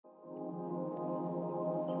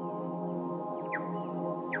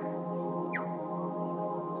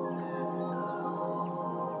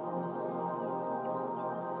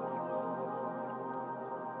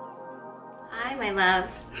my love.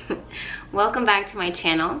 Welcome back to my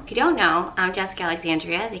channel. If you don't know, I'm Jessica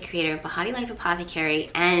Alexandria, the creator of Bahati Life Apothecary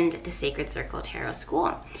and the Sacred Circle Tarot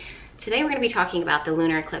School. Today we're going to be talking about the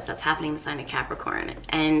lunar eclipse that's happening in the sign of Capricorn.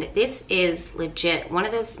 And this is legit one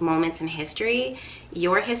of those moments in history,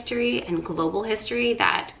 your history and global history,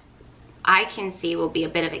 that I can see will be a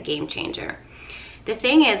bit of a game changer. The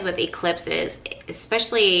thing is with eclipses,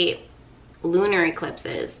 especially lunar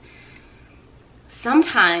eclipses,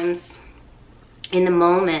 sometimes in the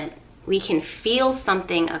moment we can feel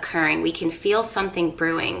something occurring, we can feel something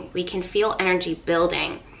brewing, we can feel energy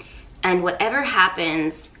building, and whatever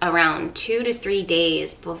happens around 2 to 3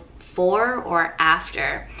 days before or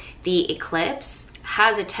after the eclipse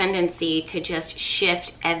has a tendency to just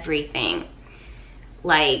shift everything.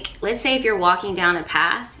 Like, let's say if you're walking down a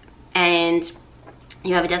path and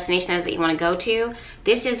you have a destination that you want to go to,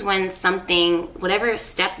 this is when something, whatever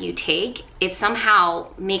step you take, it somehow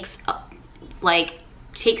makes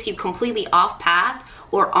takes you completely off path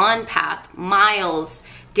or on path, miles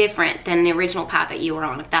different than the original path that you were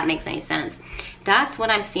on, if that makes any sense. That's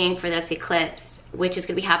what I'm seeing for this eclipse, which is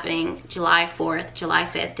going to be happening July 4th, July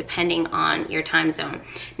 5th, depending on your time zone.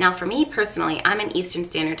 Now for me personally, I'm in Eastern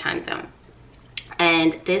Standard Time Zone.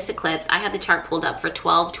 And this eclipse, I have the chart pulled up for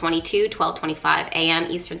 12:22, 12:25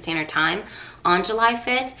 a.m. Eastern Standard Time on July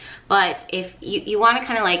 5th. But if you want to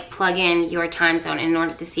kind of like plug in your time zone in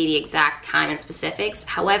order to see the exact time and specifics.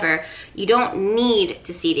 However, you don't need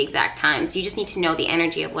to see the exact times. You just need to know the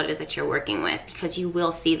energy of what it is that you're working with, because you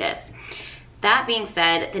will see this. That being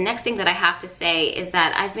said, the next thing that I have to say is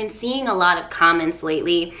that I've been seeing a lot of comments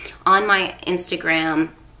lately on my Instagram,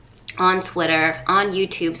 on Twitter, on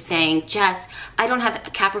YouTube saying, Jess, I don't have a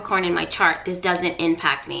Capricorn in my chart. This doesn't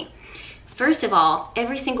impact me. First of all,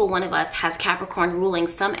 every single one of us has Capricorn ruling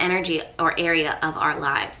some energy or area of our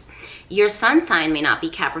lives. Your sun sign may not be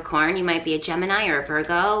Capricorn. You might be a Gemini or a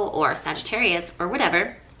Virgo or Sagittarius or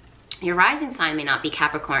whatever. Your rising sign may not be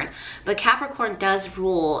Capricorn, but Capricorn does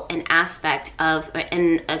rule an aspect of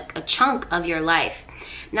a chunk of your life.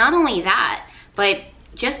 Not only that, but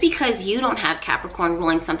just because you don't have Capricorn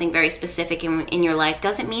ruling something very specific in your life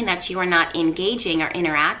doesn't mean that you are not engaging or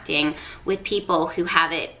interacting with people who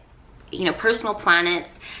have it, you know, personal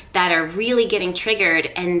planets that are really getting triggered,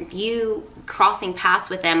 and you crossing paths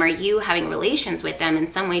with them or you having relations with them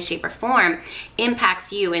in some way, shape, or form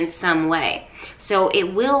impacts you in some way. So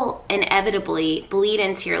it will inevitably bleed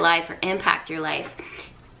into your life or impact your life.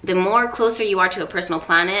 The more closer you are to a personal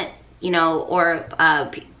planet, you know, or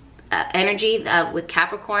energy with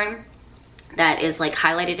Capricorn that is like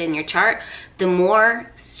highlighted in your chart, the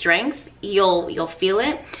more strength you'll feel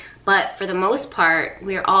it. But for the most part,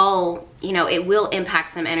 we're all, you know, it will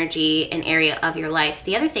impact some energy and area of your life.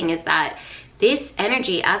 The other thing is that this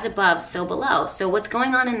energy, as above, so below. So what's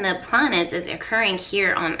going on in the planets is occurring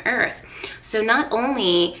here on Earth. So not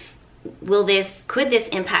only could this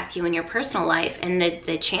impact you in your personal life, and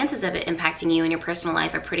the chances of it impacting you in your personal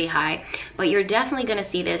life are pretty high, but you're definitely going to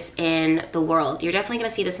see this in the world. You're definitely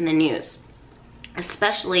going to see this in the news,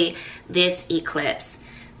 especially this eclipse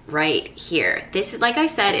right here. This is, like I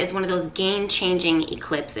said, is one of those game-changing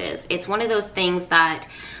eclipses. It's one of those things that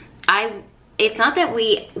it's not that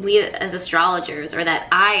we as astrologers, or that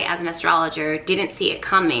I as an astrologer didn't see it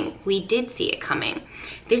coming. We did see it coming.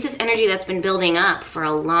 This is energy that's been building up for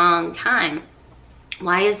a long time.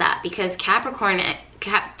 Why is that? Because Capricorn,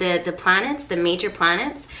 the planets, the major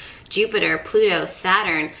planets, Jupiter, Pluto,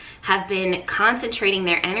 Saturn, have been concentrating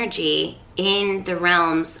their energy in the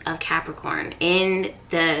realms of Capricorn, in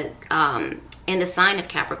the sign of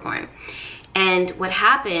Capricorn. And what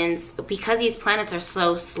happens, because these planets are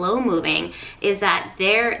so slow moving, is that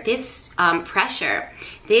this pressure,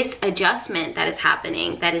 this adjustment that is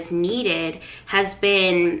happening, that is needed, has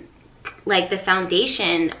been like the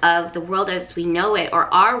foundation of the world as we know it,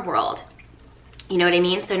 or our world. You know what I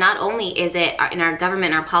mean? So not only is it in our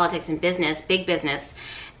government, our politics and business, big business,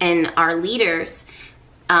 and our leaders,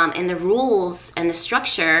 and the rules and the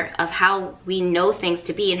structure of how we know things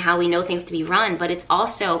to be and how we know things to be run, but it's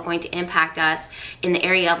also going to impact us in the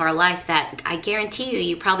area of our life that I guarantee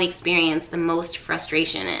you probably experienced the most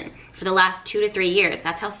frustration in for the last 2 to 3 years.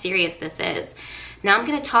 That's how serious this is. Now I'm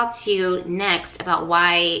going to talk to you next about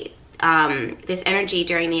why this energy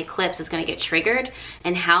during the eclipse is going to get triggered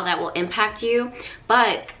and how that will impact you.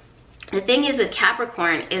 But the thing is with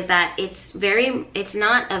Capricorn is that it's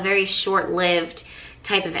not a very short-lived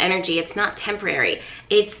type of energy. It's not temporary.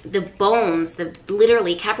 It's the bones,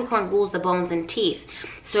 literally Capricorn rules the bones and teeth.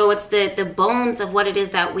 So it's the bones of what it is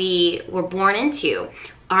that we were born into,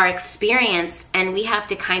 our experience, and we have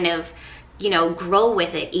to kind of, you know, grow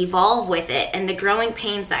with it, evolve with it, and the growing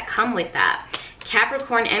pains that come with that.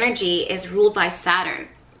 Capricorn energy is ruled by Saturn.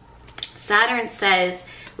 Saturn says,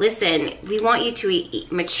 listen, we want you to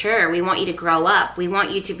mature. We want you to grow up. We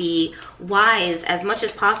want you to be wise as much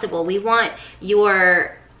as possible. We want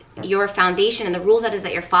your foundation and the rules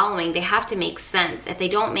that you're following, they have to make sense. If they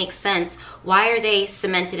don't make sense, why are they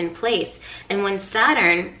cemented in place? And when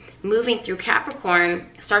Saturn, moving through Capricorn,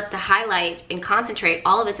 starts to highlight and concentrate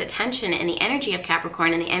all of its attention and the energy of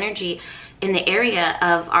Capricorn and the energy in the area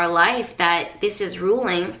of our life that this is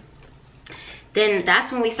ruling, then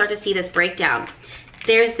that's when we start to see this breakdown.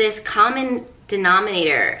 There's this common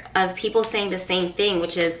denominator of people saying the same thing,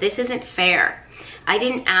 which is, this isn't fair. I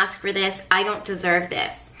didn't ask for this. I don't deserve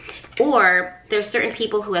this. Or there's certain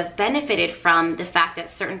people who have benefited from the fact that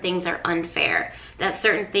certain things are unfair, that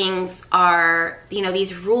certain things are, you know,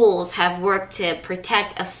 these rules have worked to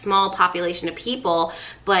protect a small population of people,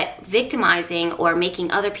 but victimizing or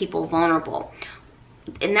making other people vulnerable.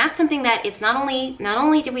 And that's something that it's not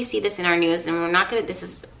only do we see this in our news, and we're not gonna, this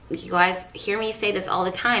is, you guys hear me say this all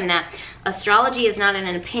the time, that astrology is not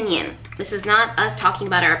an opinion. This is not us talking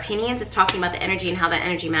about our opinions, it's talking about the energy and how that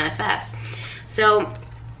energy manifests. So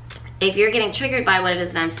if you're getting triggered by what it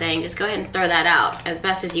is that I'm saying, just go ahead and throw that out as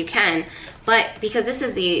best as you can. But because this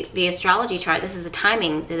is the astrology chart, this is the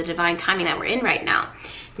timing, the divine timing that we're in right now.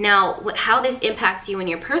 Now, how this impacts you in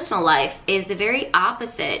your personal life is the very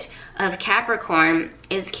opposite of Capricorn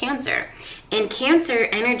is Cancer. And Cancer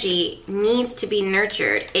energy needs to be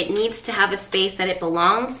nurtured. It needs to have a space that it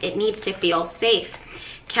belongs. It needs to feel safe.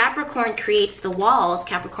 Capricorn creates the walls.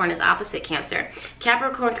 Capricorn is opposite Cancer.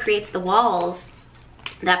 Capricorn creates the walls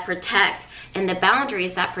that protect and the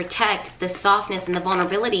boundaries that protect the softness and the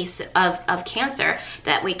vulnerabilities of Cancer.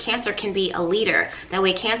 That way Cancer can be a leader. That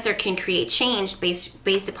way Cancer can create change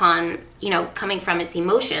based upon, you know, coming from its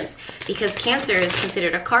emotions. Because Cancer is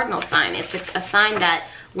considered a cardinal sign. It's a sign that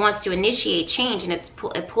wants to initiate change, and it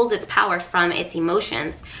pulls its power from its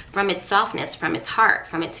emotions, from its softness, from its heart,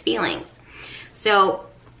 from its feelings. So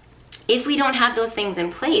if we don't have those things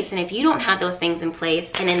in place, and if you don't have those things in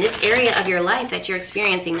place, and in this area of your life that you're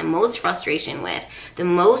experiencing the most frustration with, the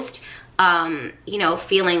most, you know,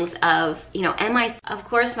 feelings of, you know, of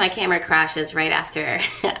course my camera crashes right after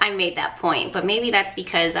I made that point, but maybe that's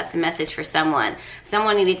because that's a message for someone.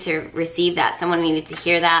 Someone needed to receive that. Someone needed to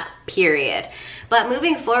hear that, period. But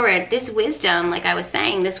moving forward, this wisdom, like I was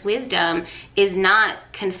saying, this wisdom is not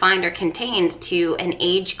confined or contained to an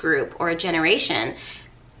age group or a generation.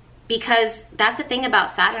 Because that's the thing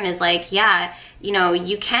about Saturn is like, yeah, you know,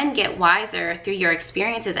 you can get wiser through your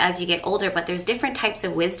experiences as you get older, but there's different types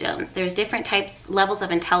of wisdoms. There's different levels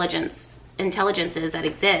of intelligences that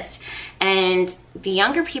exist. And the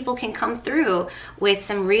younger people can come through with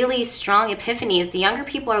some really strong epiphanies. The younger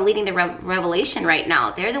people are leading the revelation right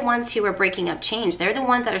now. They're the ones who are breaking up change. They're the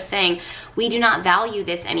ones that are saying, we do not value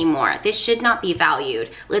this anymore. This should not be valued.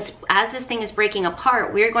 As this thing is breaking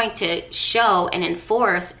apart, we're going to show and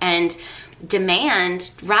enforce and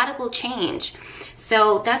demand radical change.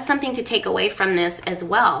 So that's something to take away from this as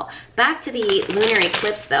well. Back to the lunar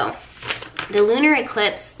eclipse though. The lunar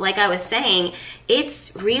eclipse, like I was saying,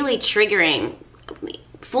 it's really triggering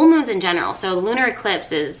full moons in general. So lunar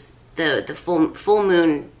eclipse is the full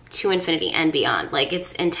moon to infinity and beyond. Like,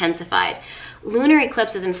 it's intensified. Lunar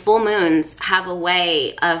eclipses and full moons have a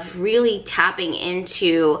way of really tapping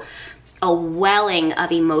into a welling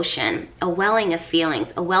of emotion, a welling of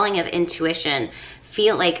feelings, a welling of intuition.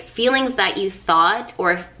 Feelings that you thought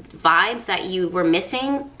or vibes that you were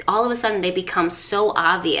missing, all of a sudden they become so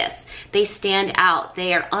obvious. They stand out.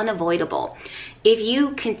 They are unavoidable. If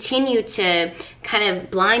you continue to kind of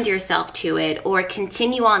blind yourself to it or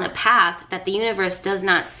continue on a path that the universe does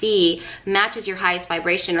not see matches your highest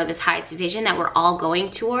vibration or this highest vision that we're all going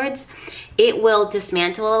towards, it will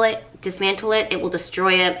dismantle it, it will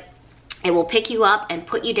destroy it. It will pick you up and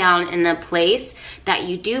put you down in the place that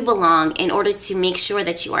you do belong in order to make sure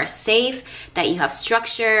that you are safe, that you have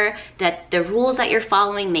structure, that the rules that you're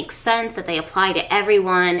following make sense, that they apply to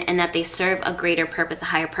everyone, and that they serve a greater purpose, a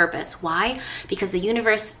higher purpose. Why? Because the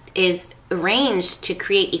universe is arranged to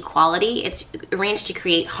create equality. It's arranged to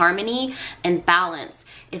create harmony and balance.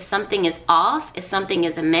 If something is off, if something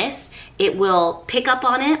is amiss, it will pick up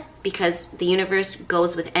on it, because the universe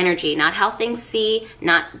goes with energy, not how things see,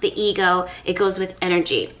 not the ego. It goes with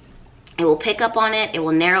energy. It will pick up on it, it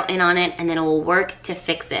will narrow in on it, and then it will work to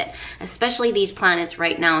fix it, especially these planets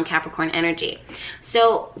right now in Capricorn energy.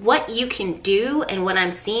 So what you can do, and what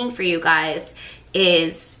I'm seeing for you guys,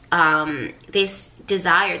 is this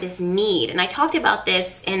desire, this need. And I talked about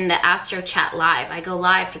this in the Astro Chat Live. I go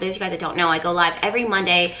live, for those of you guys that don't know, I go live every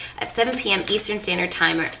Monday at 7 p.m. Eastern Standard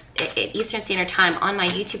Time, Eastern Standard Time on my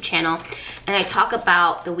YouTube channel, and I talk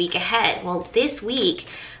about the week ahead. Well, this week,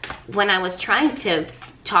 when I was trying to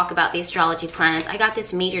talk about the astrology planets, I got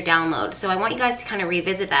this major download. So I want you guys to kind of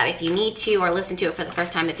revisit that if you need to, or listen to it for the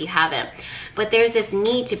first time if you haven't. But there's this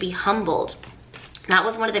need to be humbled. That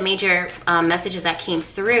was one of the major messages that came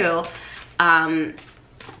through. But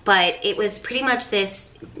it was pretty much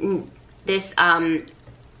this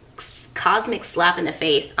cosmic slap in the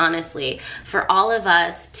face, honestly, for all of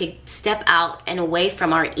us to step out and away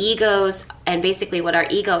from our egos. And basically what our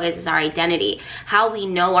ego is our identity, how we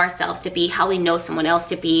know ourselves to be, how we know someone else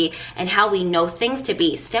to be, and how we know things to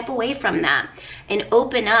be. Step away from that and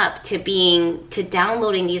open up to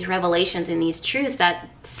downloading these revelations and these truths that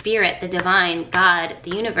Spirit, the divine, God,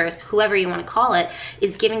 the universe, whoever you want to call it,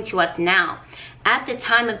 is giving to us now. At the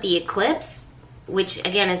time of the eclipse, which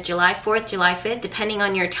again is July 4th, July 5th, depending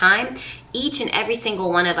on your time, each and every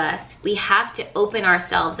single one of us, we have to open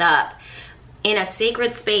ourselves up in a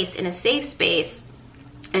sacred space, in a safe space,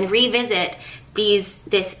 and revisit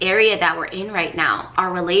this area that we're in right now,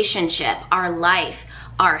 our relationship, our life,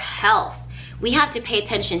 our health. We have to pay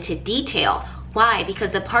attention to detail. Why?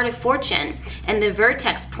 Because the part of fortune and the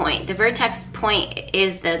vertex point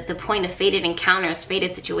is the point of fated encounters,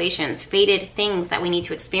 fated situations, fated things that we need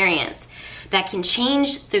to experience that can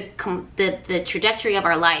change the trajectory of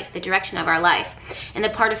our life, the direction of our life. And the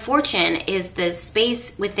part of fortune is the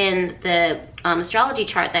space within the astrology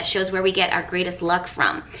chart that shows where we get our greatest luck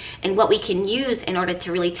from and what we can use in order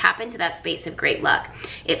to really tap into that space of great luck.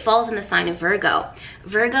 It falls in the sign of Virgo.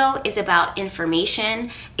 Virgo is about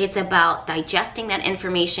information. It's about digesting that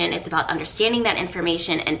information. It's about understanding that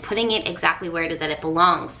information and putting it exactly where it is that it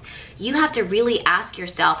belongs. You have to really ask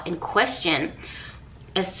yourself and question.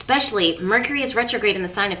 Especially, Mercury is retrograde in the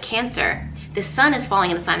sign of Cancer. The sun is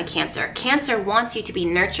falling in the sign of Cancer. Cancer wants you to be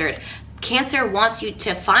nurtured. Cancer wants you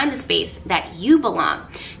to find the space that you belong.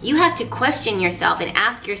 You have to question yourself and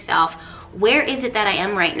ask yourself, where is it that I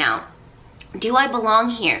am right now? Do I belong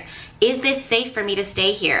here? Is this safe for me to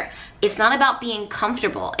stay here? It's not about being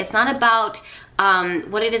comfortable. It's not about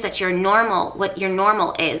what it is that your normal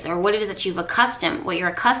is, or what it is that what you're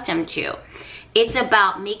accustomed to. It's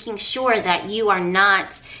about making sure that you are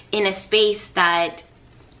not in a space that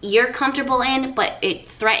you're comfortable in, but it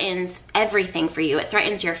threatens everything for you. It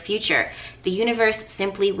threatens your future. The universe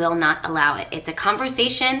simply will not allow it. It's a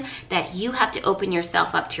conversation that you have to open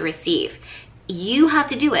yourself up to receive. You have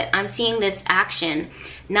to do it. I'm seeing this action.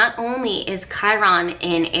 Not only is Chiron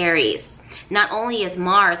in Aries, not only is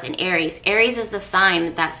Mars in Aries. Aries is the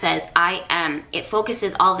sign that says, I am. It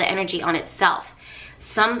focuses all the energy on itself.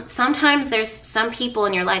 Sometimes there's some people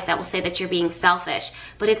in your life that will say that you're being selfish,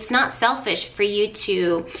 but it's not selfish for you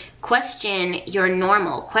to question your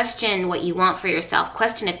normal, question what you want for yourself,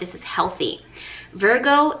 question if this is healthy.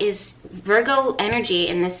 Virgo energy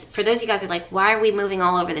in this. For those of you guys who are like, why are we moving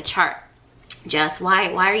all over the chart? Jess,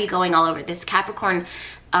 why are you going all over this Capricorn?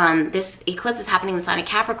 This eclipse is happening in the sign of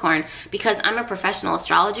Capricorn because I'm a professional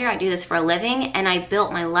astrologer. I do this for a living, and I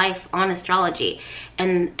built my life on astrology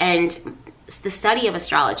and the study of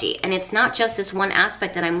astrology. And it's not just this one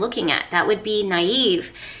aspect that I'm looking at. That would be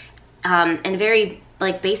naive and very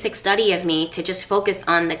basic study of me to just focus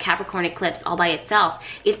on the Capricorn eclipse all by itself.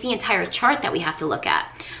 It's the entire chart that we have to look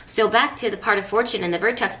at. So back to the part of fortune and the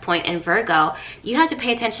vertex point in Virgo, you have to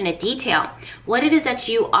pay attention to detail. What is it that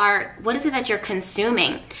you're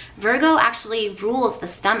consuming? Virgo actually rules the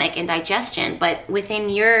stomach and digestion, but within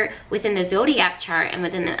the zodiac chart and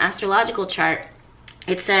within the astrological chart,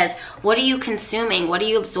 it says, what are you consuming? What are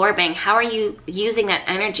you absorbing? How are you using that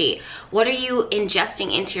energy? What are you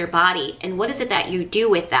ingesting into your body? And what is it that you do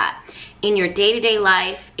with that in your day-to-day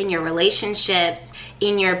life, in your relationships,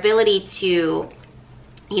 in your ability to,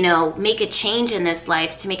 make a change in this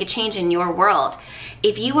life, to make a change in your world?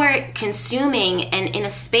 If you are consuming and in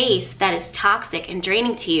a space that is toxic and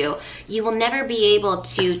draining to you, you will never be able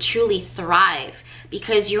to truly thrive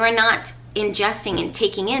because you are not ingesting and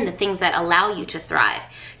taking in the things that allow you to thrive.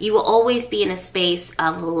 You will always be in a space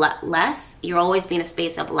of less. You'll always be in a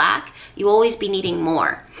space of lack. You'll always be needing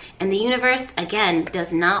more. And the universe, again,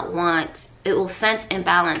 does not want, it will sense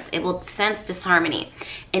imbalance. It will sense disharmony.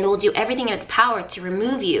 And it will do everything in its power to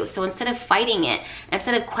remove you. So instead of fighting it,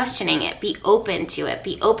 instead of questioning it, be open to it.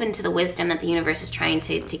 Be open to the wisdom that the universe is trying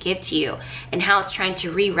to give to you and how it's trying to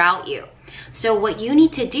reroute you. So what you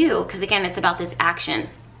need to do, because again, it's about this action,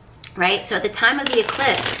 right? So at the time of the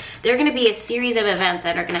eclipse, There are going to be a series of events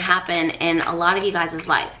that are going to happen in a lot of you guys'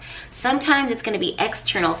 life. Sometimes it's going to be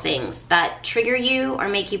external things that trigger you or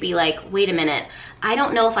make you be like, wait a minute, I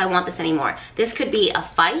don't know if I want this anymore. This could be a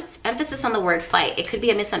fight, emphasis on the word fight. It could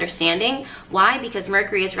be a misunderstanding. Why? Because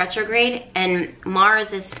Mercury is retrograde and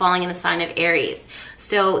Mars is falling in the sign of Aries.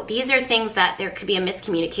 So these are things that there could be a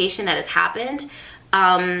miscommunication that has happened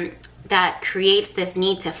that creates this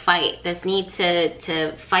need to fight, this need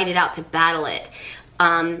to fight it out, to battle it,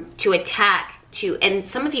 to attack, and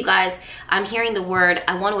some of you guys, I'm hearing the word,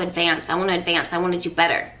 I want to advance, I want to advance, I want to do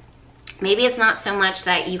better. Maybe it's not so much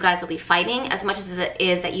that you guys will be fighting as much as it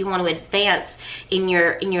is that you want to advance in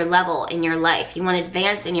your level, in your life. You want to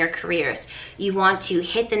advance in your careers. You want to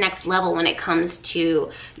hit the next level when it comes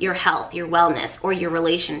to your health, your wellness, or your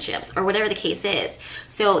relationships, or whatever the case is.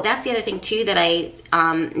 So that's the other thing too that I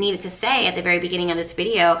needed to say at the very beginning of this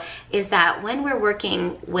video, is that when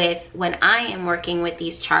I am working with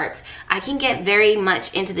these charts, I can get very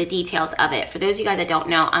much into the details of it. For those of you guys that don't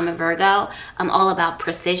know, I'm a Virgo. I'm all about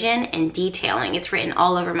precision and detailing. It's written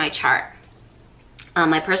all over my chart,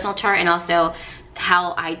 my personal chart, and also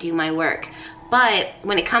how I do my work. But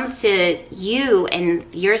when it comes to you and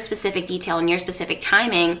your specific detail and your specific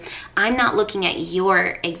timing, I'm not looking at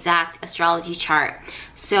your exact astrology chart.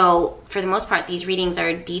 So for the most part, these readings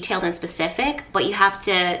are detailed and specific, but you have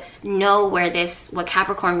to know what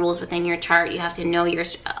Capricorn rules within your chart. You have to know your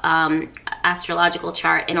astrological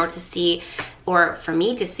chart in order to see, or for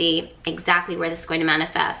me to see, exactly where this is going to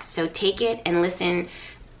manifest. So take it and listen.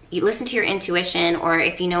 You listen to your intuition, or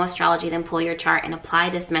if you know astrology, then pull your chart and apply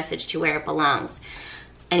this message to where it belongs.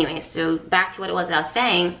 Anyway, so back to what it was I was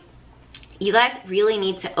saying. You guys really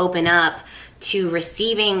need to open up to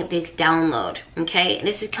receiving this download, okay?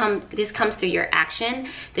 This comes through your action.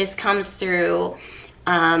 This comes through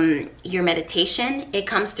your meditation. It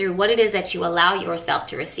comes through what it is that you allow yourself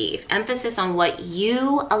to receive. Emphasis on what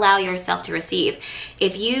you allow yourself to receive.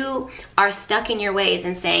 If you are stuck in your ways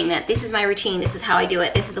and saying that this is my routine, this is how I do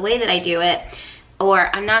it, this is the way that I do it,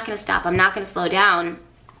 or I'm not going to stop, I'm not going to slow down,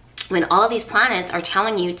 when all of these planets are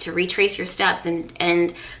telling you to retrace your steps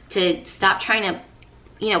and to stop trying to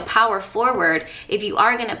power forward. If you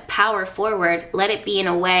are going to power forward, let it be in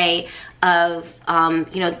a way of,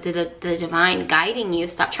 the divine guiding you.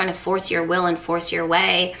 Stop trying to force your will and force your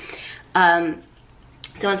way.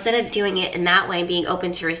 So instead of doing it in that way, being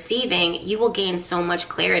open to receiving, you will gain so much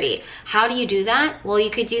clarity. How do you do that? Well,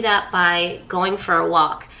 you could do that by going for a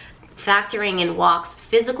walk, factoring in walks,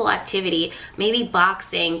 physical activity, maybe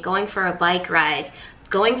boxing, going for a bike ride,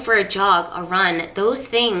 going for a jog, a run, those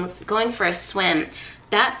things, going for a swim.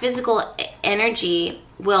 That physical energy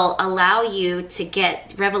will allow you to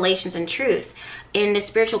get revelations and truth. In the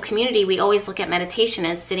spiritual community, we always look at meditation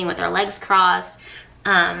as sitting with our legs crossed,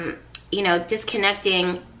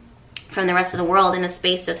 disconnecting from the rest of the world in a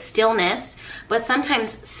space of stillness. But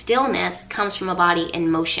sometimes stillness comes from a body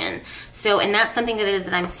in motion. So, and that's something that it is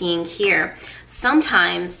that I'm seeing here.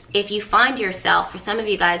 Sometimes if you find yourself, for some of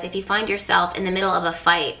you guys, if you find yourself in the middle of a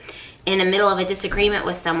fight, in the middle of a disagreement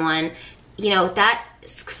with someone, that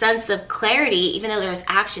sense of clarity, even though there's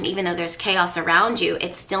action, even though there's chaos around you,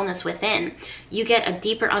 it's stillness within. You get a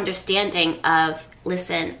deeper understanding of,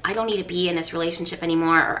 listen, I don't need to be in this relationship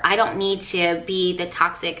anymore, or I don't need to be the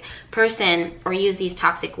toxic person or use these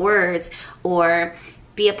toxic words or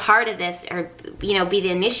be a part of this, or be the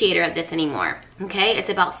initiator of this anymore. Okay? It's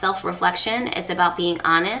about self-reflection. It's about being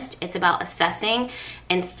honest. It's about assessing,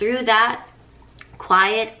 and through that,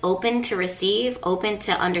 quiet, open to receive, open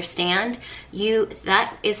to understand,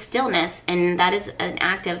 that is stillness, and that is an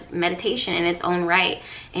act of meditation in its own right.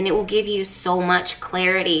 And it will give you so much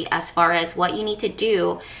clarity as far as what you need to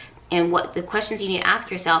do and what the questions you need to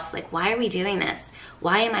ask yourself, like, why are we doing this?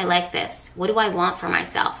 Why am I like this? What do I want for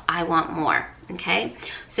myself? I want more. Okay,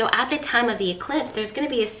 so at the time of the eclipse, there's going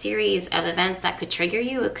to be a series of events that could trigger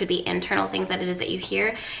you. It could be internal things that it is that you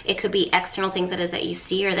hear. It could be external things that it is that you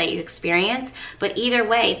see or that you experience. But either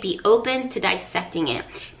way, be open to dissecting it.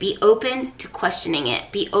 Be open to questioning it.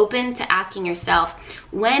 Be open to asking yourself,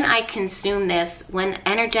 when I consume this, when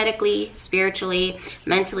energetically, spiritually,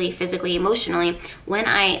 mentally, physically, emotionally, when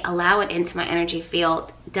I allow it into my energy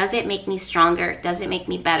field, does it make me stronger? Does it make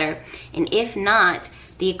me better? And if not,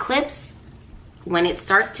 the eclipse, when it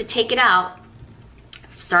starts to take it out,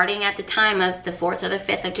 starting at the time of the 4th or the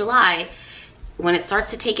 5th of July, when it starts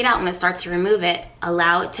to take it out, when it starts to remove it,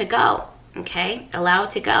 allow it to go, okay? Allow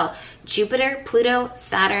it to go. Jupiter, Pluto,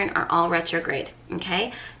 Saturn are all retrograde,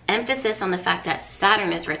 okay? Emphasis on the fact that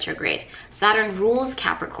Saturn is retrograde. Saturn rules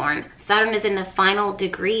Capricorn. Saturn is in the final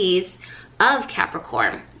degrees of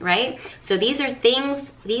Capricorn, right? So these are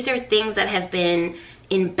things that have been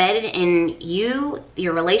embedded in you,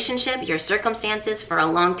 your relationship, your circumstances for a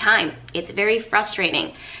long time. It's very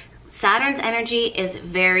frustrating. Saturn's energy is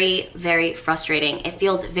very, very frustrating. It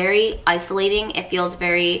feels very isolating. It feels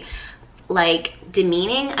very like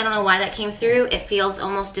demeaning. I don't know why that came through. It feels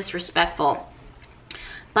almost disrespectful.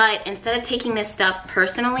 But instead of taking this stuff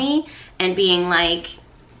personally and being like,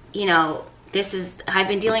 you know, I've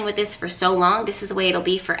been dealing with this for so long, this is the way it'll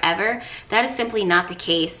be forever, that is simply not the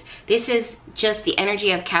case. This is just the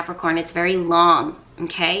energy of Capricorn. It's very long,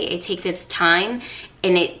 okay? It takes its time,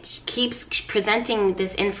 and it keeps presenting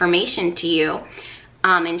this information to you,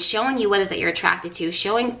 and showing you what it is that you're attracted to,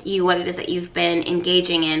 showing you what it is that you've been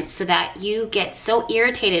engaging in, so that you get so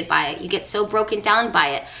irritated by it, you get so broken down by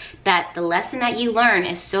it, that the lesson that you learn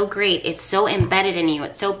is so great, it's so embedded in you,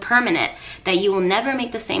 it's so permanent, that you will never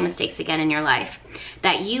make the same mistakes again in your life.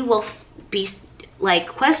 That you will be like,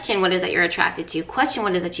 question what it is that you're attracted to, question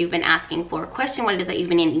what it is that you've been asking for, question what it is that you've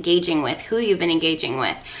been engaging with, who you've been engaging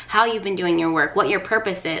with, how you've been doing your work, what your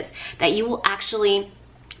purpose is. That you will actually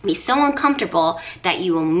be so uncomfortable that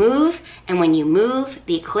you will move, and when you move,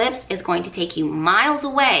 the eclipse is going to take you miles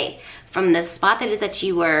away from the spot that is that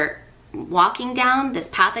you were walking down, this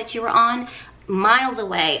path that you were on, miles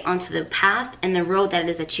away onto the path and the road that it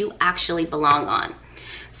is that you actually belong on.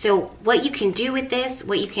 So what you can do with this,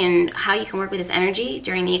 how you can work with this energy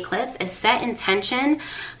during the eclipse, is set intention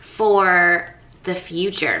for the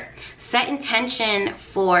future. Set intention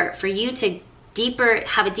for you to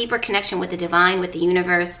have a deeper connection with the divine, with the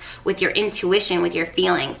universe, with your intuition, with your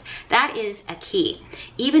feelings. That is a key.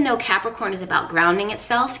 Even though Capricorn is about grounding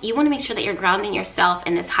itself, you want to make sure that you're grounding yourself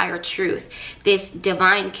in this higher truth, this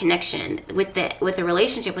divine connection with the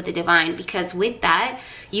relationship with the divine, because with that,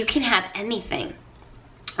 you can have anything.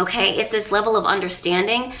 Okay, it's this level of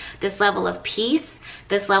understanding, this level of peace,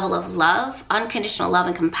 this level of love, unconditional love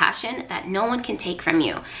and compassion that no one can take from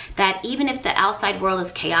you. That even if the outside world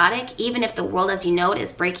is chaotic, even if the world as you know it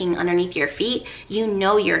is breaking underneath your feet, you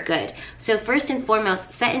know you're good. So first and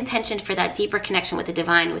foremost, set intention for that deeper connection with the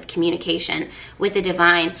divine, with communication with the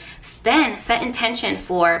divine. Then set intention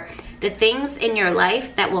for the things in your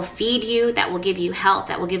life that will feed you, that will give you health,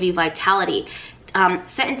 that will give you vitality.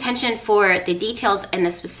 Set intention for the details and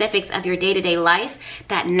the specifics of your day-to-day life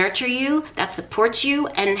that nurture you, that support you,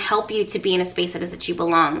 and help you to be in a space that is that you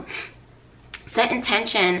belong. Set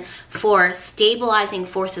intention for stabilizing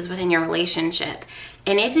forces within your relationship.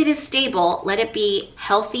 And if it is stable, let it be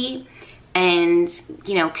healthy and,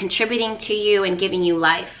 you know, contributing to you and giving you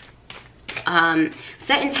life.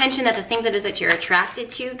 Set intention that the things that is that you're attracted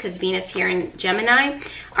to, because Venus here in Gemini,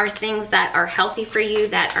 are things that are healthy for you,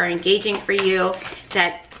 that are engaging for you,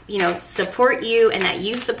 that, you know, support you, and that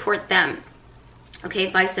you support them. Okay,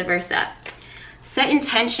 vice versa. Set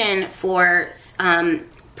intention for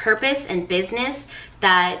purpose and business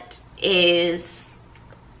that is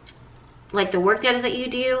like the work that is that you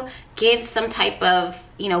do gives some type of,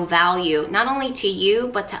 you know, value, not only to you,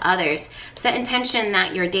 but to others. Set intention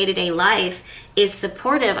that your day-to-day life is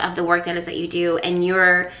supportive of the work that is that you do, and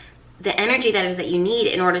the energy that is that you need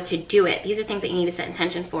in order to do it. These are things that you need to set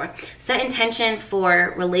intention for. Set intention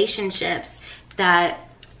for relationships that,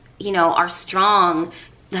 you know, are strong,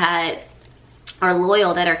 that are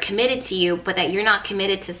loyal, that are committed to you, but that you're not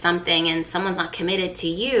committed to something and someone's not committed to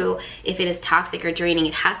you. If it is toxic or draining,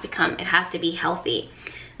 it has to be healthy.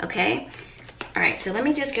 Okay? All right, so let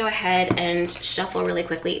me just go ahead and shuffle really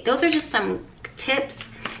quickly. Those are just some tips,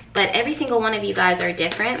 but every single one of you guys are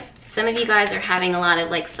different. Some of you guys are having a lot of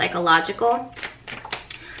like psychological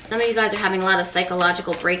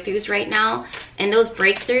breakthroughs right now, and those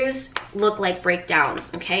breakthroughs look like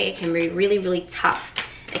breakdowns, okay? It can be really, really tough.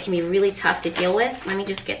 It can be really tough to deal with. Let me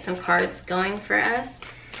just get some cards going for us.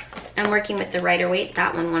 I'm working with the Rider-Waite.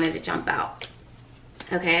 That one wanted to jump out.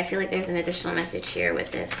 Okay, I feel like there's an additional message here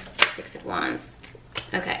with this Six of Wands.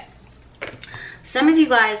 Okay. Some of you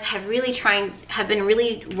guys have been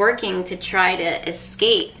really working to try to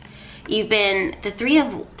escape. The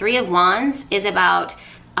Three of Wands is about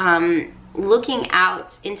looking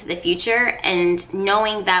out into the future and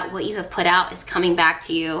knowing that what you have put out is coming back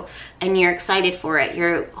to you, and you're excited for it.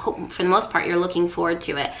 For the most part, you're looking forward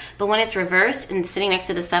to it. But when it's reversed and sitting next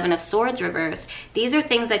to the Seven of Swords reversed, these are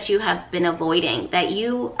things that you have been avoiding, that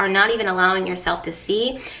you are not even allowing yourself to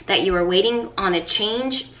see, that you are waiting on a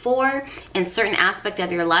change for in certain aspect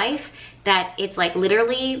of your life, that it's like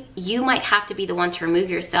literally you might have to be the one to remove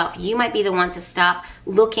yourself. You might be the one to stop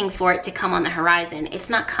looking for it to come on the horizon. It's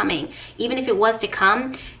not coming. Even if it was to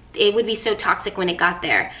come, it would be so toxic when it got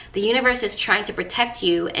there. The universe is trying to protect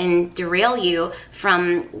you and derail you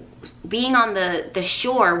from being on the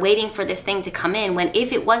shore waiting for this thing to come in, when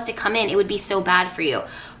if it was to come in, it would be so bad for you.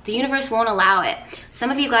 The universe won't allow it. Some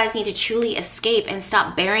of you guys need to truly escape and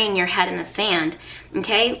stop burying your head in the sand,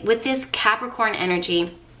 okay? With this Capricorn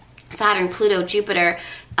energy, Saturn, Pluto, Jupiter,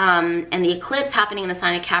 and the eclipse happening in the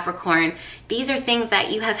sign of Capricorn, these are things that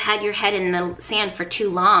you have had your head in the sand for too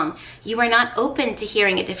long. You are not open to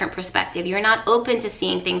hearing a different perspective. You're not open to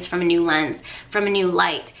seeing things from a new lens, from a new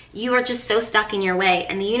light. You are just so stuck in your way.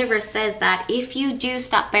 And the universe says that if you do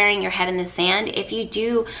stop burying your head in the sand, if you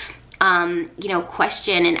do you know,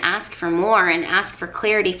 question and ask for more and ask for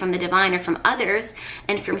clarity from the divine or from others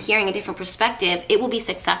and from hearing a different perspective, it will be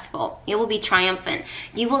successful. It will be triumphant.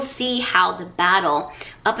 You will see how the battle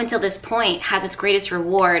up until this point has its greatest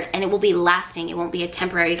reward, and it will be lasting. It won't be a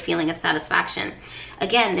temporary feeling of satisfaction.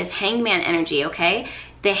 Again, this hangman energy, okay?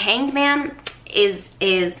 The hangman is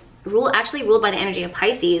actually ruled by the energy of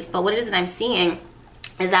Pisces, but what it is that I'm seeing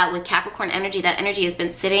is that with Capricorn energy, that energy has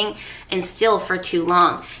been sitting and still for too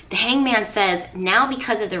long. The hangman says, now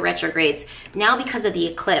because of the retrogrades, now because of the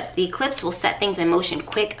eclipse will set things in motion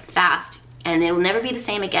quick, fast, and it will never be the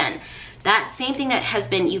same again. That same thing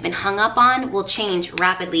that you've been hung up on will change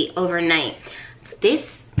rapidly overnight.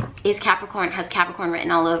 This is Capricorn, has Capricorn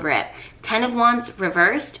written all over it. 10 of Wands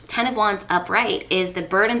reversed, 10 of Wands upright is the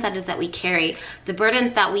burdens that we carry, the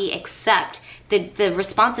burdens that we accept, the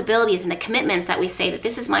responsibilities and the commitments that we say that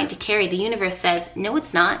this is mine to carry. The universe says, no,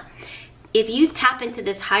 it's not. If you tap into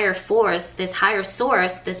this higher force, this higher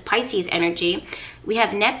source, this Pisces energy, we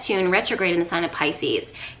have Neptune retrograde in the sign of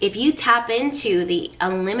Pisces. If you tap into the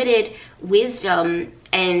unlimited wisdom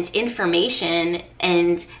and information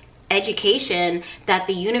and education that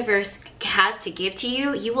the universe has to give to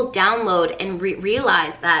you, you will download and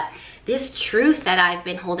realize that this truth that I've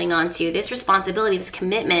been holding on to, this responsibility, this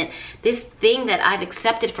commitment, this thing that I've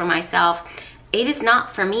accepted for myself, it is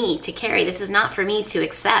not for me to carry. This is not for me to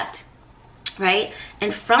accept, right?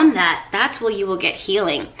 And from that, that's where you will get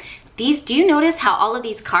healing. Do you notice how all of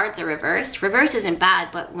these cards are reversed? Reverse isn't bad,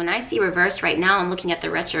 but when I see reversed right now, I'm looking at the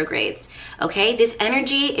retrogrades, okay? This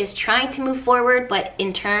energy is trying to move forward, but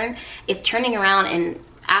in turn, it's turning around and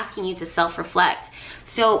asking you to self-reflect.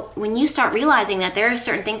 So when you start realizing that there are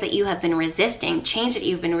certain things that you have been resisting, change that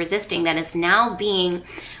you've been resisting, that is now being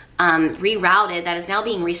rerouted, that is now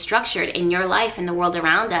being restructured in your life and the world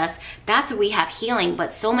around us, that's where we have healing.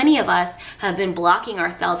 But so many of us have been blocking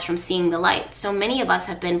ourselves from seeing the light. So many of us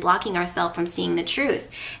have been blocking ourselves from seeing the truth,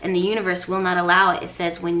 and the universe will not allow it. It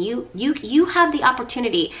says when you have the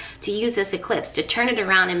opportunity to use this eclipse to turn it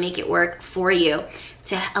around and make it work for you,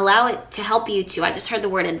 to allow it to help you to, I just heard the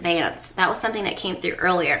word advance. That was something that came through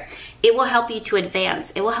earlier. It will help you to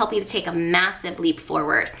advance. It will help you to take a massive leap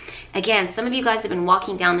forward. Again, some of you guys have been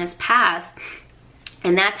walking down this path,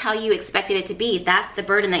 and that's how you expected it to be. That's the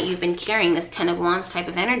burden that you've been carrying, this 10 of Wands type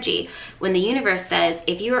of energy. When the universe says,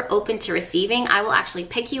 if you are open to receiving, I will actually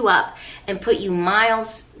pick you up and put you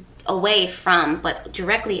miles away from, but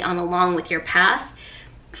directly on along with your path,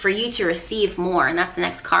 for you to receive more. And that's the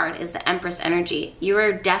next card, is the Empress energy. You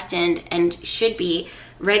are destined and should be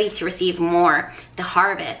ready to receive more, the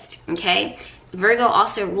harvest, okay? Virgo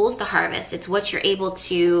also rules the harvest. It's what you're able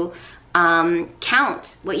to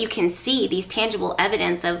count, what you can see, these tangible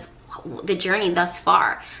evidence of the journey thus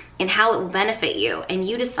far and how it will benefit you. And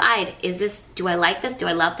you decide, do I like this? Do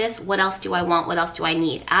I love this? What else do I want? What else do I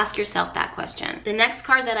need? Ask yourself that question. The next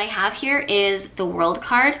card that I have here is the World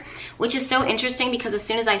card, which is so interesting because as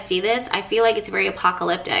soon as I see this, I feel like it's very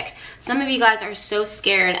apocalyptic. Some of you guys are so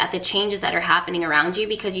scared at the changes that are happening around you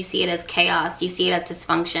because you see it as chaos, you see it as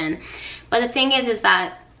dysfunction. But the thing is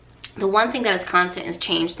that the one thing that is constant is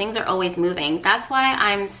change. Things are always moving. That's why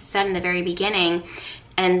I'm said in the very beginning,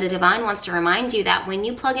 and the divine wants to remind you that when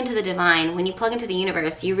you plug into the divine, when you plug into the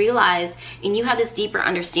universe, you realize and you have this deeper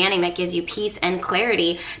understanding that gives you peace and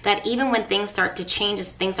clarity that even when things start to change,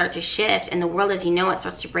 as things start to shift and the world as you know it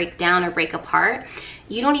starts to break down or break apart,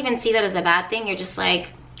 you don't even see that as a bad thing. You're just like,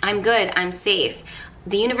 I'm good, I'm safe.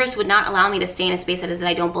 The universe would not allow me to stay in a space that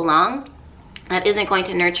I don't belong, that isn't going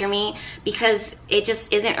to nurture me, because it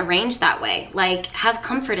just isn't arranged that way. Like, have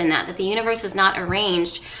comfort in that the universe is not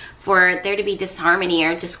arranged for there to be disharmony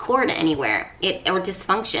or discord anywhere, or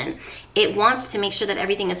dysfunction. It wants to make sure that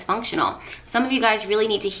everything is functional. Some of you guys really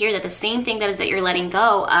need to hear that the same thing that you're letting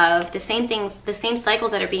go of, the same things, the same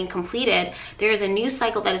cycles that are being completed, there is a new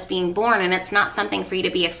cycle that is being born, and it's not something for you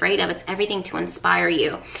to be afraid of. It's everything to inspire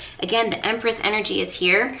you. Again, the Empress energy is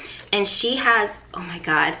here, and she has, oh my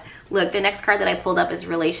God, look, the next card that I pulled up is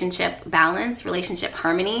relationship balance, relationship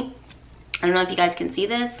harmony. I don't know if you guys can see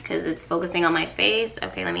this because it's focusing on my face.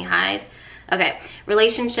 Okay, let me hide. Okay,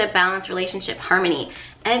 relationship balance, relationship harmony.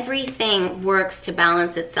 Everything works to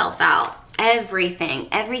balance itself out. Everything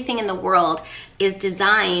in the world is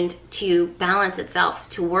designed to balance itself,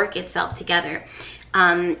 to work itself together.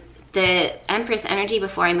 The Empress energy,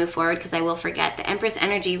 before I move forward, because I will forget, the Empress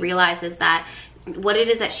energy realizes that what it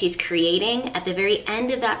is that she's creating at the very end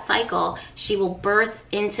of that cycle, she will birth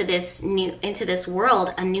into this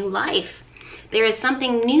world a new life. There is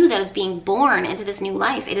something new that is being born into this new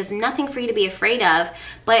life. It is nothing for you to be afraid of,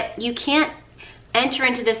 but you can't enter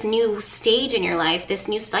into this new stage in your life, this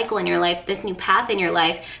new cycle in your life, this new path in your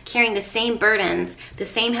life, carrying the same burdens, the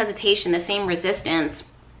same hesitation, the same resistance,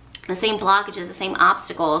 the same blockages, the same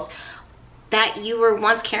obstacles that you were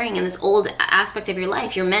once carrying in this old aspect of your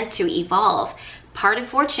life. You're meant to evolve. Part of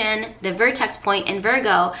fortune, the vertex point in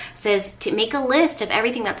Virgo, says to make a list of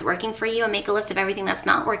everything that's working for you and make a list of everything that's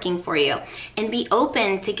not working for you. And be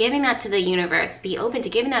open to giving that to the universe. Be open to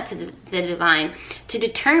giving that to the divine to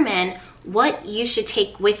determine what you should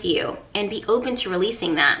take with you, and be open to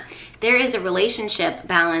releasing that. There is a relationship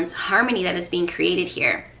balance, harmony that is being created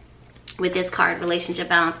here with this card, relationship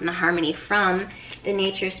balance and the harmony from the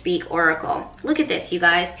Nature Speak Oracle. Look at this, you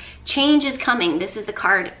guys. Change is coming. This is the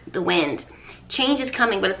card, the wind. Change is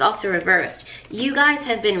coming, but it's also reversed. You guys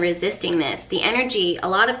have been resisting this. The energy, a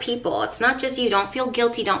lot of people, it's not just you, don't feel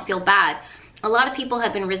guilty, don't feel bad. A lot of people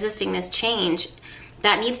have been resisting this change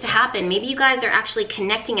that needs to happen. Maybe you guys are actually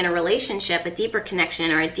connecting in a relationship, a deeper connection,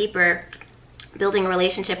 or a deeper building a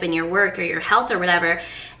relationship in your work or your health or whatever,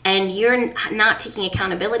 and you're not taking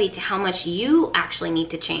accountability to how much you actually need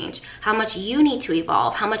to change, how much you need to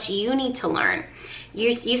evolve, how much you need to learn.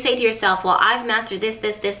 You say to yourself, well, I've mastered this,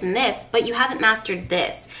 this, this, and this, but you haven't mastered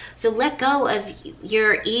this. So let go of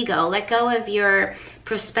your ego, let go of your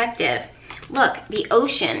perspective. Look, the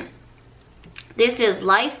ocean. This is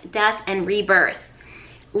life, death, and rebirth.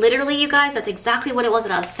 Literally, you guys, that's exactly what it was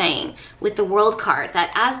that I was saying with the World card,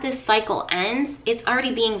 that as this cycle ends, it's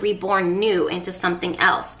already being reborn new into something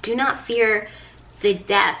else. Do not fear the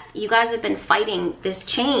death. You guys have been fighting this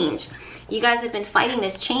change. You guys have been fighting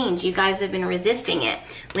this change. You guys have been resisting it.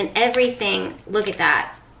 When everything, look at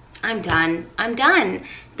that. I'm done. I'm done.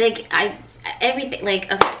 Like, everything, like,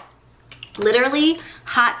 okay. Literally,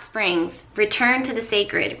 hot springs, return to the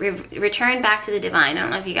sacred, return back to the divine. I don't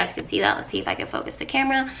know if you guys can see that. Let's see if I can focus the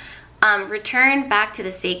camera. Return back to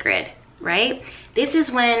the sacred, right? This is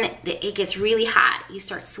when it gets really hot. You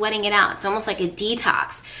start sweating it out. It's almost like a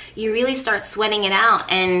detox. You really start sweating it out,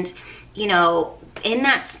 and, you know, in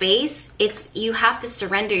that space, you have to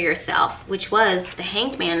surrender yourself, which was the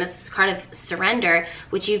Hanged Man. That's part of surrender,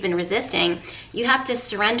 which you've been resisting. You have to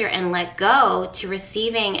surrender and let go to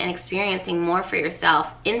receiving and experiencing more for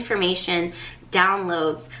yourself. Information,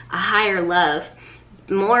 downloads, a higher love,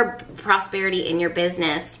 more prosperity in your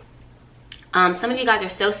business. Some of you guys are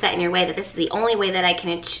so set in your way that this is the only way that I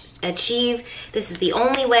can achieve. This is the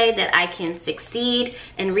only way that I can succeed.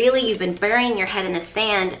 And really, you've been burying your head in the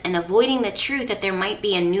sand and avoiding the truth that there might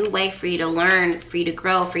be a new way for you to learn, for you to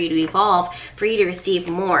grow, for you to evolve, for you to receive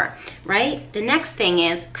more, right? The next thing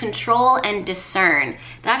is control and discern.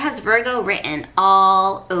 That has Virgo written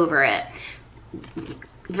all over it.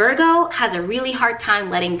 Virgo has a really hard time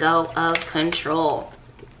letting go of control.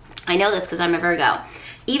 I know this because I'm a Virgo.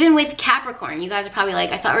 Even with Capricorn, you guys are probably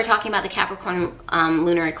like, I thought we were talking about the Capricorn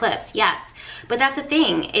lunar eclipse. Yes, but that's the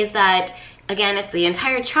thing, is that, again, it's the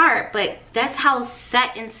entire chart, but that's how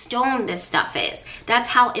set in stone this stuff is. That's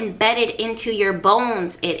how embedded into your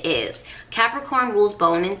bones it is. Capricorn rules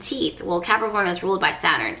bone and teeth. Well, Capricorn is ruled by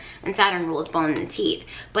Saturn, and Saturn rules bone and teeth.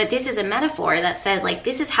 But this is a metaphor that says, like,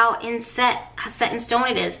 this is how set in stone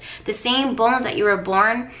it is. The same bones that you were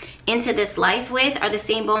born into this life with are the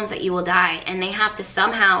same bones that you will die, and they have to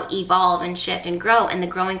somehow evolve and shift and grow, and the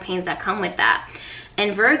growing pains that come with that.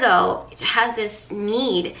 And Virgo has this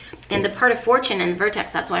need, and the part of fortune and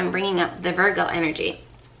vertex, that's why I'm bringing up the Virgo energy.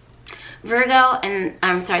 Virgo and,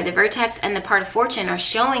 the vertex and the part of fortune are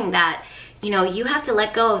showing that, you know, you have to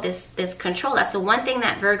let go of this control. That's the one thing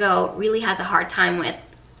that Virgo really has a hard time with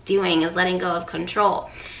doing, is letting go of control.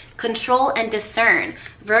 Control and discern.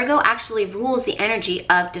 Virgo actually rules the energy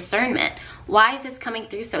of discernment. Why is this coming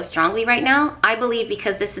through so strongly right now? I believe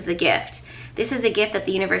because this is a gift. This is a gift that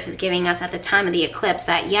the universe is giving us at the time of the eclipse,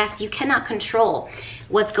 that yes, you cannot control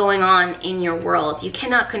what's going on in your world. You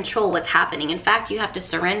cannot control what's happening. In fact, you have to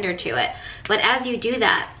surrender to it. But as you do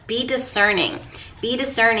that, be discerning. Be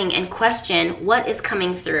discerning and question what is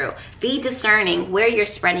coming through. Be discerning where you're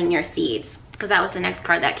spreading your seeds. Because that was the next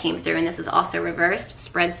card that came through, and this is also reversed,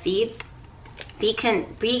 spread seeds.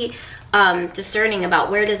 Be discerning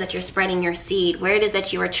about where it is that you're spreading your seed, where it is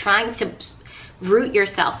that you are trying to root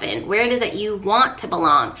yourself in, where it is that you want to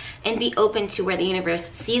belong, and be open to where the universe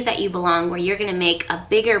sees that you belong, where you're going to make a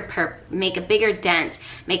bigger dent,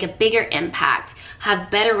 make a bigger impact, have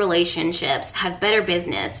better relationships, have better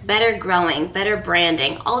business, better growing, better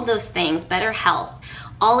branding, all of those things, better health.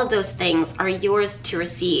 All of those things are yours to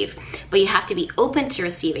receive, but you have to be open to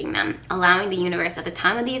receiving them, allowing the universe at the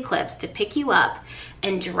time of the eclipse to pick you up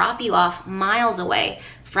and drop you off miles away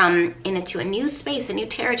from into a new space, a new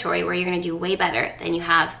territory where you're going to do way better than you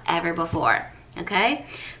have ever before. Okay?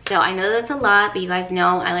 So I know that's a lot, but you guys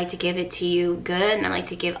know I like to give it to you good, and I like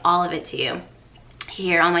to give all of it to you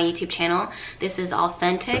here on my YouTube channel. This is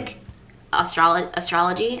authentic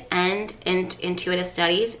astrology and intuitive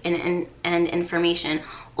studies and information,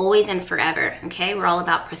 always and forever. Okay, we're all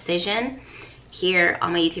about precision here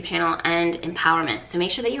on my YouTube channel and empowerment. So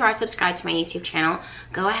make sure that you are subscribed to my YouTube channel.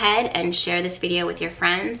 Go ahead and share this video with your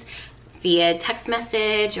friends via text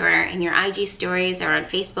message or in your IG stories or on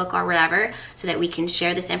Facebook or whatever, so that we can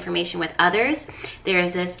share this information with others. There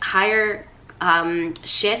is this higher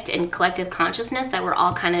shift in collective consciousness that we're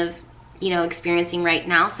all kind of experiencing right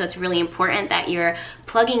now. So it's really important that you're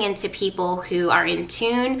plugging into people who are in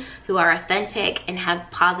tune, who are authentic, and have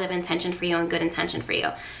positive intention for you and good intention for you.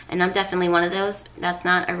 And I'm definitely one of those. That's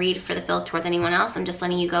not a read for the filth towards anyone else. I'm just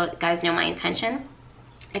letting you guys know my intention.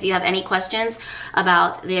 If you have any questions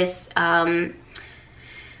about this,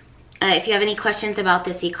 if you have any questions about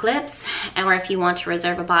this eclipse, or if you want to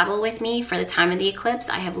reserve a bottle with me for the time of the eclipse,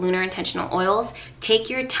 I have lunar intentional oils. Take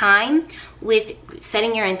your time with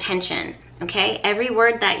setting your intention, okay? Every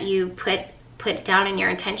word that you put down in your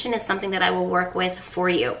intention is something that I will work with for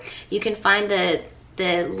you. You can find the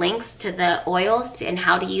links to the oils and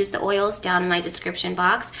how to use the oils down in my description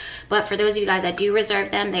box. But for those of you guys that do reserve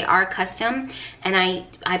them, they are custom, and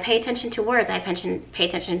I pay attention to words. I pay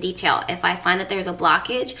attention to detail. If I find that there's a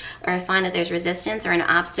blockage, or I find that there's resistance or an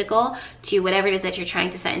obstacle to whatever it is that you're trying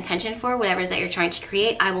to set intention for, whatever it is that you're trying to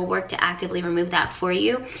create, I will work to actively remove that for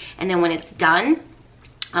you. And then when it's done,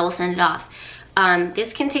 I will send it off.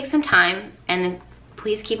 This can take some time, and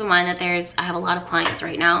please keep in mind that I have a lot of clients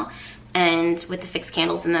right now, and with the fixed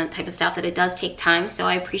candles and that type of stuff, that it does take time. So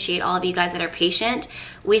I appreciate all of you guys that are patient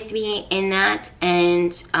with me in that.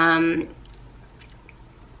 And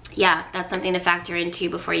yeah, that's something to factor into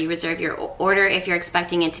before you reserve your order. If you're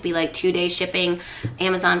expecting it to be like 2-day shipping,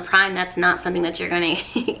 Amazon Prime, that's not something that you're going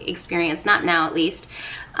to experience, not now at least,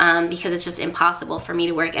 because it's just impossible for me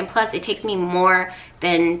to work. And plus, it takes me more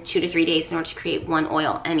than 2 to 3 days in order to create one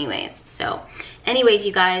oil anyways. So anyways,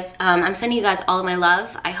 you guys, I'm sending you guys all of my love.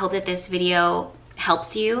 I hope that this video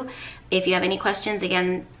helps you. If you have any questions,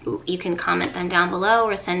 again, you can comment them down below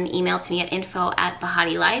or send an email to me at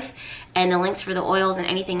info@bahati.life. And the links for the oils and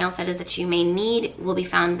anything else that you may need will be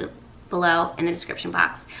found below in the description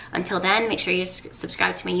box. Until then, make sure you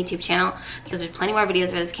subscribe to my YouTube channel, because there's plenty more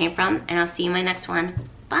videos where this came from, and I'll see you in my next one.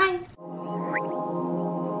 Bye.